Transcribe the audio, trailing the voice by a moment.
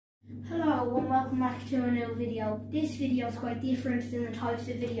welcome back to a new video. This video is quite different than the types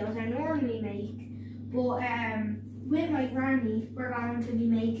of videos I normally make, but with my granny we're going to be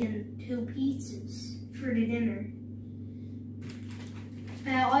making 2 pizzas for the dinner.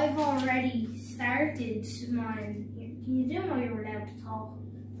 I've already started mine. Can you do while you're allowed to talk?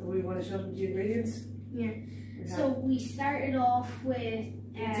 So we want to show them the ingredients? Yeah. So we started off with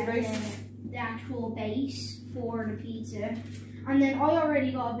the actual base for the pizza. And then I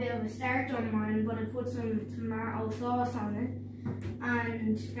already got a bit of a start on mine, but I put some tomato sauce on it.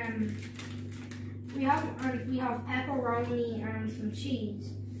 And we have pepperoni and some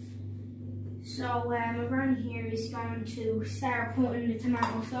cheese. So my granny here is going to start putting the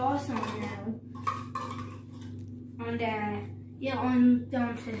tomato sauce on now. And yeah, I'm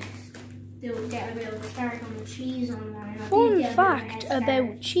going to get a bit of a start on the cheese on mine. Fun fact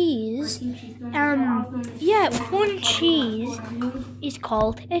about cheese, yeah, one cheese is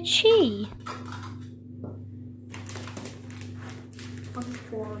called a cheese. I'll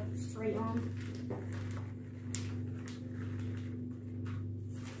just pour it straight on.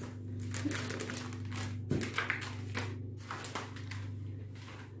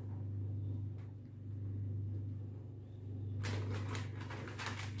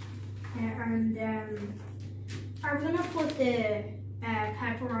 And are we gonna put the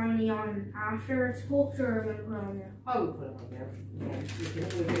pepperoni on after it's cooked, or are we gonna put it on there? Oh, we'll put it on there. Yeah,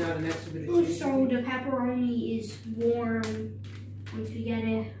 we can add an extra bit of cheese. So the pepperoni is warm once we get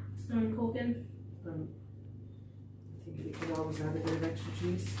it done cooking. I think you can always add a bit of extra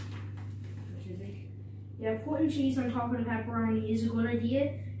cheese. What do you think? Yeah, putting cheese on top of the pepperoni is a good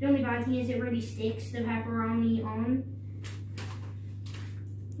idea. The only bad thing is it really sticks the pepperoni on.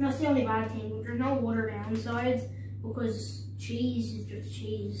 That's the only bad thing, but there's no water downsides because cheese is just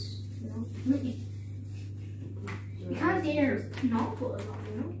cheese, you know? You can't dare not put it on,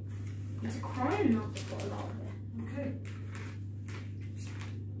 you know? It's a crime not to put it on there. Okay.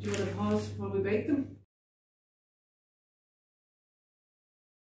 Do you want to pause while we bake them?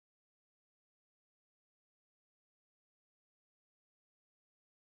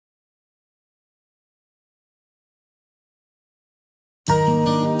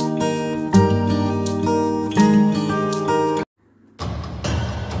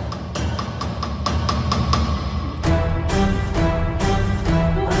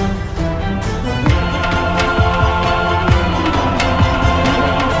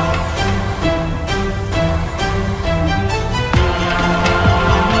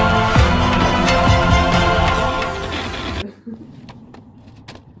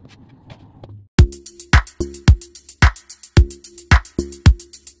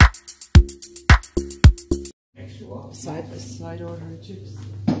 Side by side order of chips.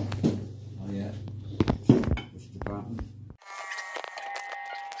 Oh yeah, this department.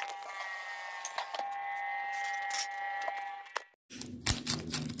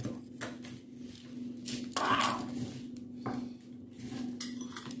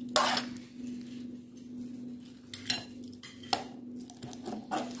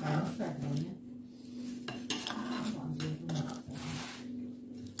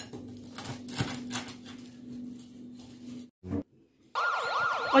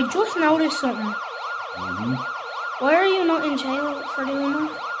 I just noticed something. Why are you not in jail for doing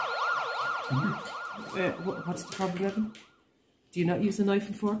that? What's the problem, Evan? Do you not use a knife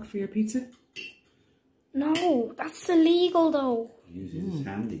and fork for your pizza? No, that's illegal though. He uses his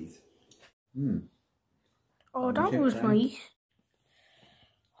handies. Oh, that was nice.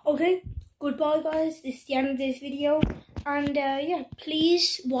 Okay, goodbye guys. This is the end of this video. And yeah,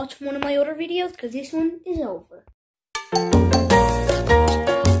 please watch one of my other videos because this one is over.